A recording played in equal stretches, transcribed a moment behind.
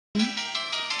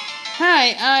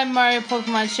Hi, I'm Mario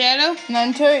Pokemon Shadow. And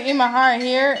I'm Tori Imahara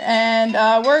here, and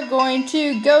we're going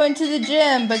to go into the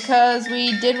gym because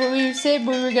we did what we said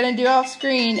we were going to do off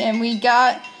screen, and we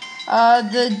got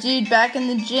the dude back in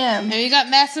the gym. And you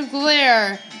got massive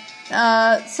glare.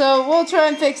 So we'll try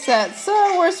and fix that.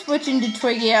 So we're switching to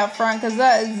Twiggy out front because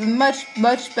that is a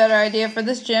much better idea for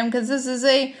this gym because this is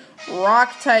a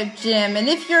rock type gym. And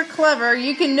if you're clever,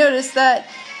 you can notice that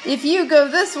if you go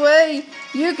this way,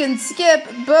 you can skip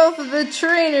both of the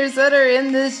trainers that are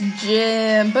in this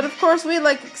gym. But of course, we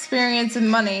like experience and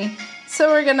money, so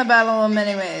we're gonna battle them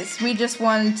anyways. We just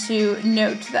wanted to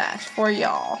note that for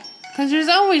y'all. Because there's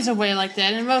always a way like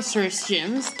that in most tourist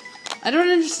gyms. I don't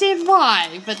understand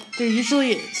why, but there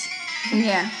usually is.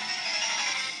 Yeah.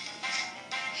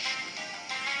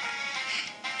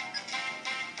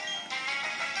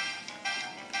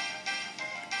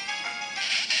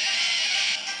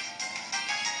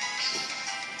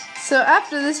 So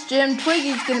after this gym,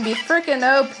 Twiggy's gonna be freaking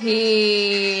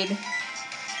OP'd.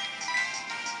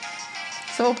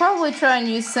 So we'll probably try and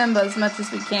use Simba as much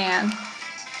as we can.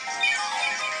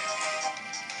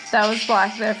 That was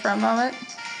black there for a moment.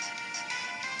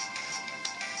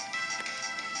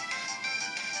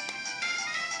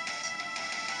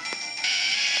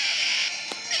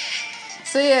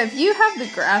 So yeah, if you have the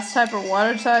grass type or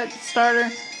water type starter,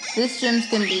 this gym's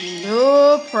gonna be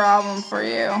no problem for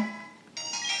you.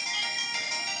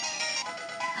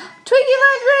 Twiggy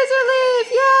learned Razor Leaf!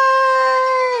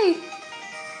 Yay!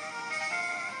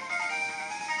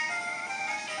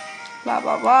 Blah,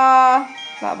 blah, blah.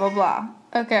 Blah, blah, blah.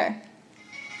 Okay.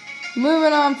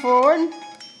 Moving on forward.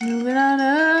 Moving on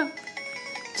up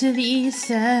to the east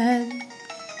side.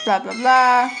 Blah, blah,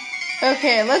 blah.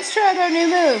 Okay, let's try out our new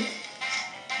move.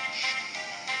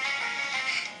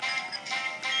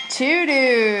 Two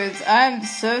dudes. I'm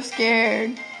so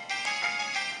scared.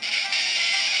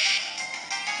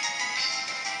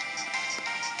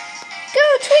 Go,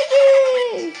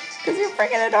 Twiggy! Because you're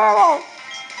freaking adorable.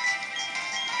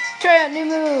 Try out new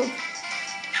move.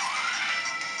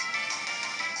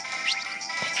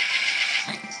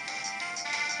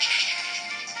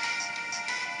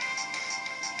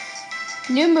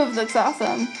 New move looks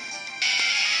awesome.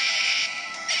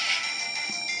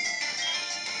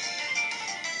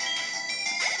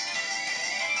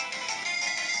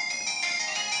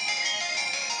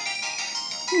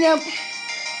 Nope.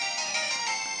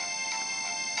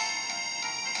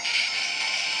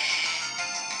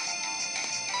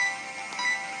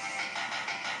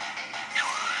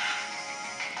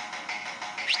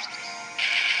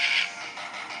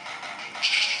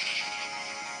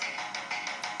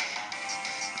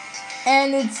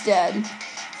 And it's dead.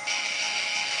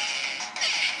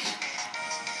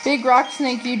 Big rock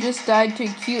snake, you just died to a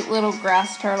cute little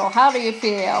grass turtle. How do you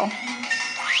feel?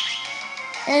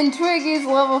 And Twiggy's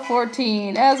level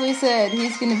 14. As we said,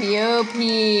 he's gonna be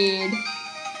OP'd.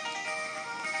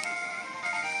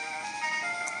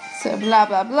 So blah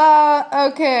blah blah.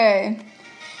 Okay.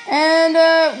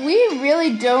 And we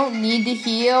really don't need to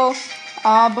heal.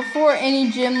 Before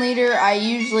any gym leader, I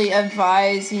usually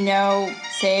advise,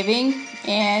 saving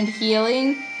and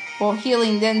healing. Well,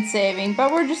 healing then saving,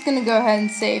 but we're just gonna go ahead and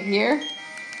save here.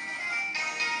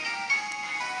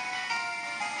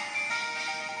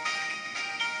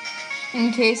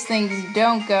 In case things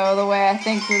don't go the way I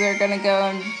think they're gonna go,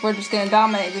 and we're just gonna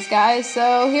dominate this guy.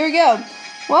 So here we go.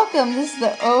 Welcome, this is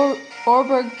the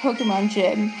Roark Pokemon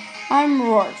Gym. I'm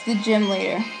Roark, the gym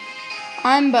leader.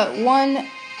 I'm but one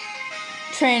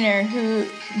trainer who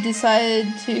decided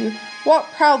to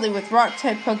walk proudly with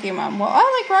rock-type Pokemon. Well,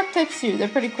 I like rock types too, they're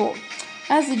pretty cool.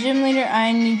 As the gym leader,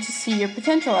 I need to see your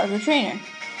potential as a trainer.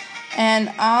 And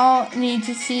I'll need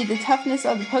to see the toughness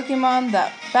of the Pokemon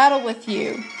that battle with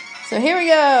you. So here we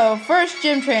go. First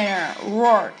gym trainer,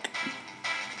 Roark.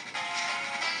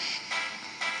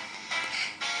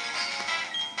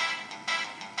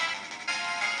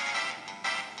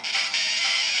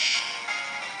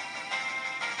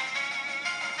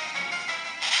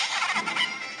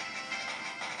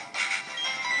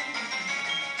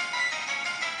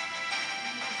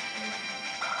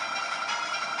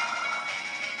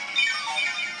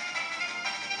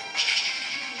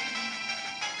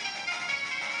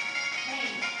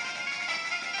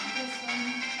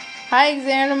 Hi,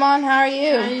 Xandermon. How are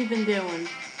you? How you been doing?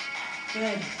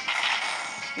 Good.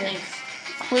 Thanks.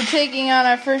 We're taking on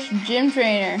our first gym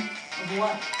trainer. Of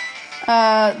what?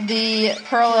 The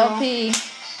Pearl LP.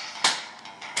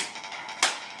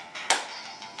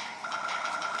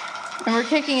 And we're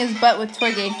kicking his butt with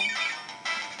Twiggy,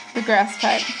 the grass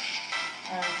type.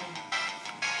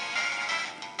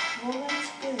 Well, that's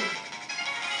good.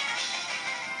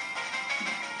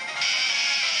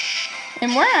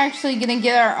 And we're actually going to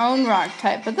get our own rock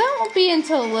type, but that won't be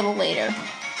until a little later.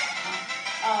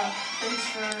 Thanks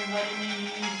for letting me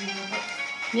use your book.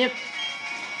 Yep.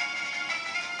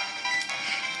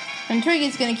 And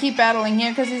Twiggy's going to keep battling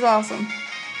here because he's awesome.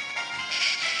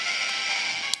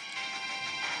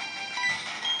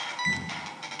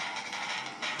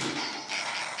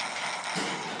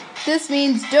 This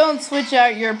means don't switch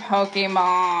out your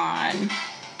Pokemon.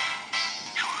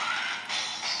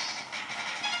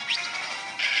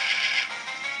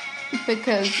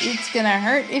 Because it's gonna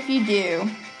hurt if you do.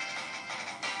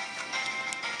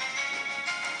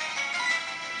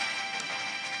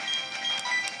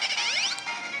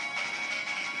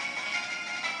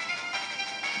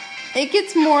 It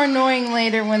gets more annoying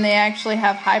later when they actually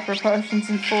have hyper potions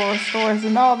and full restores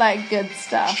and all that good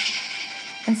stuff.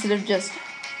 Instead of just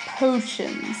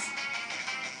potions.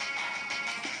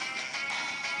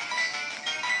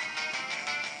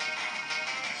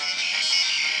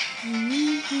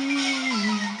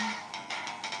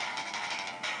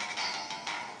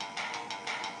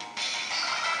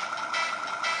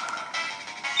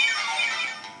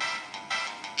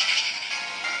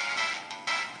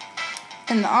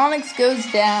 And the Onyx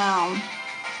goes down.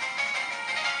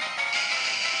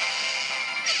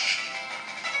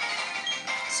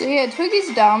 So yeah,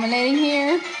 Twiggy's dominating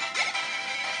here.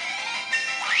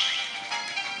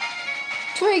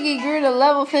 Twiggy grew to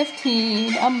level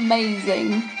 15.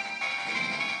 Amazing.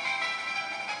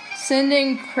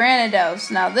 Sending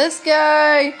Cranidos. Now this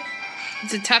guy...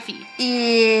 It's a toughie.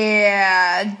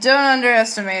 Yeah, don't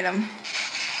underestimate him.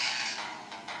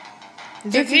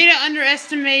 It's okay to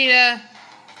underestimate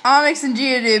Onyx and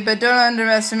Geodude, but don't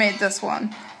underestimate this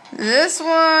one. This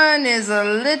one is a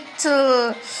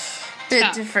little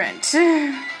bit different.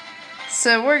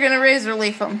 So we're gonna Razor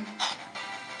Leaf him.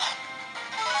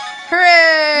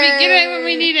 Hooray! We get it when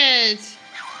we need it.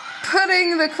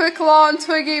 Putting the Quick Claw on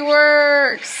Twiggy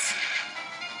works.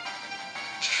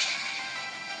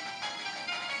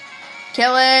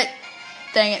 Kill it.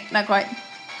 Dang it, not quite.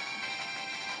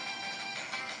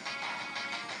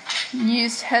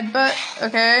 Used Headbutt,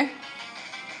 okay.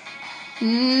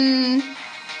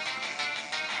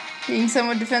 Being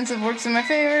somewhat defensive works in my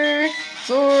favor.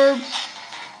 Absorb.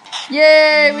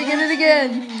 Yay, we get it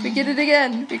again. We get it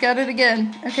again. We got it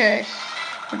again. Okay.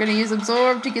 We're gonna use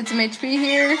Absorb to get some HP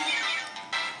here.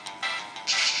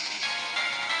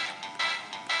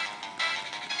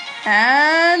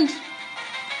 And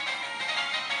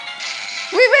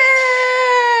we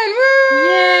win! Woo!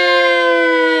 Yay!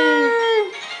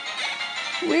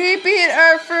 We beat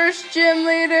our first gym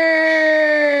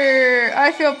leader!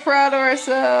 I feel proud of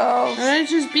ourselves. I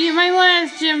just beat my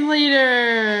last gym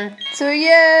leader. So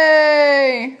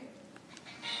yay!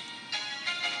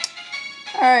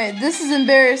 Alright, this is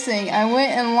embarrassing. I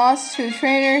went and lost to a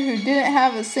trainer who didn't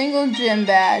have a single gym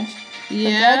badge.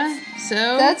 Yeah,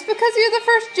 That's because you're the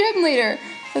first gym leader.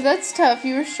 But that's tough.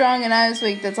 You were strong and I was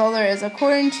weak. That's all there is.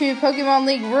 According to Pokemon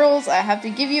League rules, I have to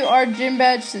give you our gym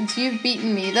badge since you've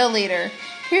beaten me, the leader.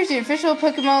 Here's the official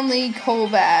Pokemon League Coal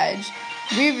Badge.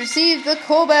 We've received the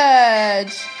Coal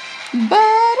Badge.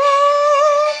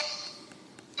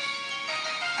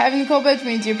 Having the Coal Badge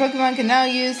means your Pokemon can now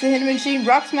use the Hidden Machine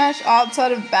Rock Smash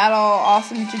outside of battle.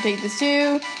 Awesome, you should take this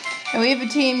too. And we have a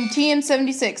team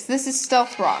TM76. This is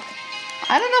Stealth Rock.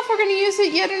 I don't know if we're going to use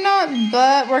it yet or not,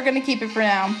 but we're going to keep it for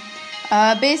now.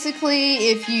 Basically,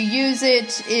 if you use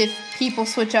it, if people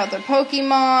switch out their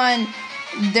Pokemon,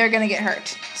 they're going to get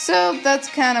hurt. So that's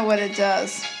kind of what it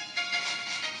does.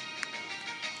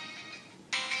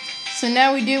 So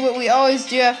now we do what we always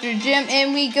do after a gym,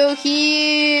 and we go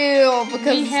heal.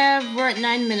 Because we're at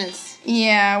 9 minutes.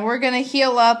 Yeah, we're going to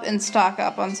heal up and stock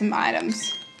up on some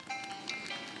items.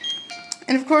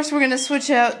 And of course, we're going to switch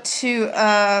out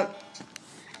to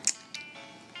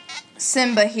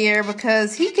Simba here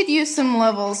because he could use some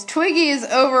levels. Twiggy is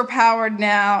overpowered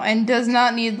now and does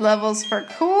not need levels for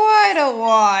quite a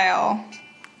while.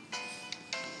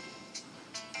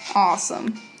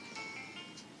 Awesome.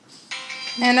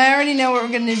 And I already know what we're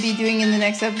going to be doing in the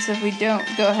next episode if we don't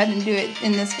go ahead and do it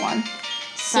in this one.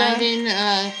 Fighting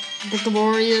the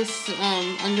glorious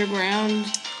underground.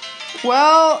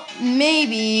 Well,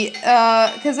 maybe,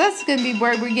 because that's going to be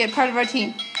where we get part of our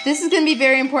team. This is going to be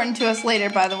very important to us later,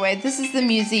 by the way. This is the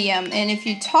museum, and if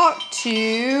you talk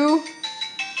to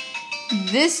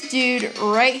this dude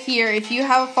right here, if you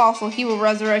have a fossil, he will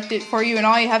resurrect it for you, and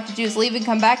all you have to do is leave and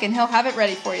come back, and he'll have it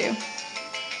ready for you.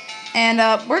 And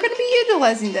we're going to be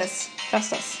utilizing this.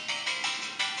 Trust us.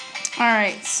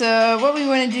 Alright, so what we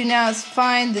want to do now is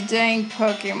find the dang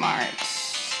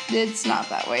Pokemart. It's not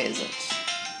that way, is it?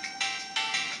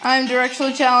 I'm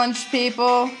directionally challenged,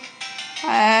 people.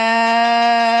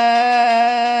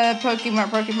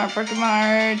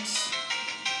 Pokemart.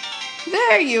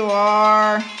 There you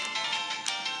are.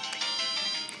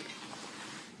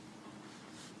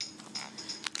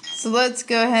 So let's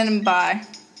go ahead and buy.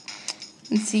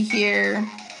 Let's see here.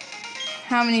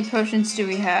 How many potions do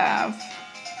we have?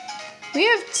 We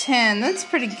have 10. That's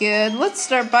pretty good. Let's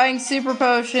start buying super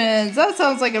potions. That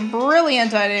sounds like a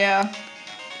brilliant idea.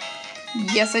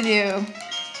 Yes, I do.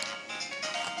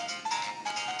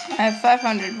 I have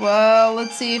 500. Well,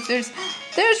 let's see if there's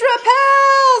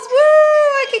repels! Woo!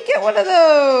 I could get one of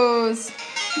those.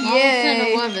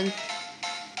 Yay. 11.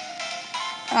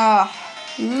 Ah,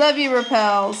 love you,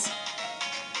 repels.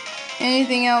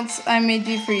 Anything else I may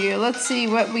do for you? Let's see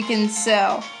what we can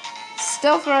sell.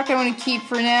 Stealth Rock I want to keep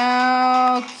for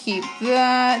now. Keep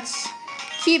that.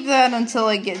 Keep that until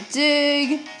I get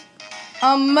Dig.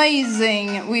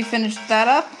 Amazing. We finished that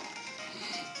up.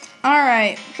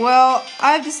 Alright, well,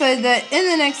 I've decided that in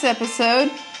the next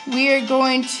episode, we are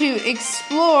going to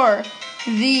explore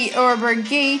the Roark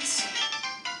Gate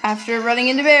after running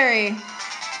into Barry.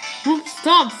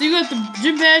 Stop, so you got the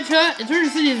gym badge hut?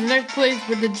 Eternal City is the next place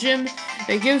with the gym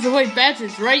that gives away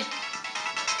badges, right?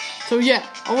 So yeah,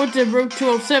 I went to Route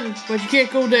 207, but you can't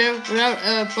go there without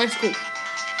a bicycle.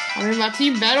 I'm in my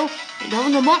team battle, and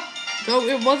having them up, so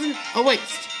it wasn't a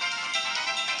waste.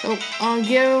 So, I'm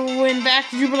going back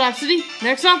to Jubilee City.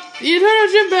 Next up, the Eternal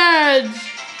Gym Badge!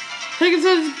 10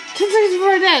 seconds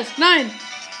before I dash. 9.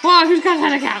 Wow, who's got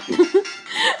that account?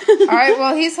 Alright,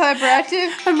 well, he's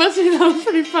hyperactive. I must say that was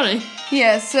pretty funny.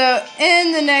 Yeah, so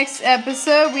in the next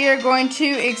episode, we are going to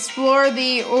explore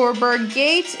the Roark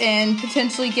Gate and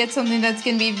potentially get something that's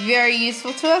going to be very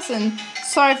useful to us. And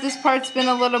sorry if this part's been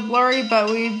a little blurry,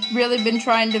 but we've really been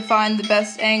trying to find the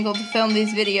best angle to film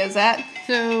these videos at.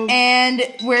 And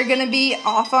we're going to be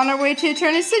off on our way to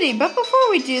Eternal City. But before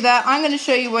we do that, I'm going to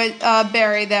show you what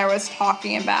Barry there was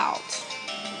talking about.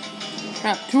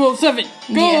 Route 207,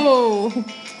 go! Yeah.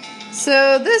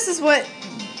 So this is what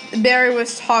Barry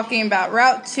was talking about,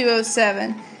 Route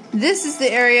 207. This is the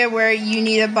area where you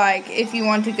need a bike if you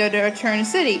want to go to Eternal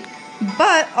City.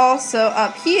 But also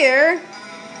up here,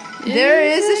 there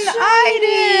is an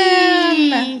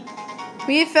item!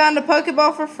 We found a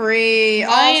Pokeball for free.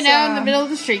 Lying out in the middle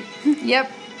of the street. Yep.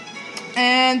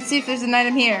 And see if there's an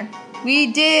item here.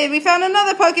 We did! We found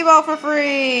another Pokeball for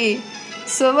free!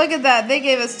 So look at that. They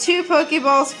gave us 2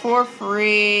 Pokeballs for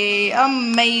free.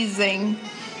 Amazing.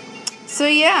 So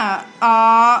yeah,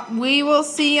 we will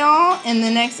see y'all in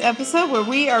the next episode where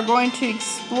we are going to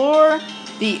explore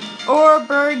the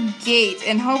Roark Gate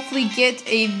and hopefully get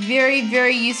a very,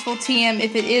 very useful TM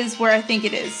if it is where I think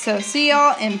it is. So see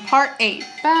y'all in part 8.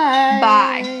 Bye.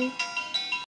 Bye.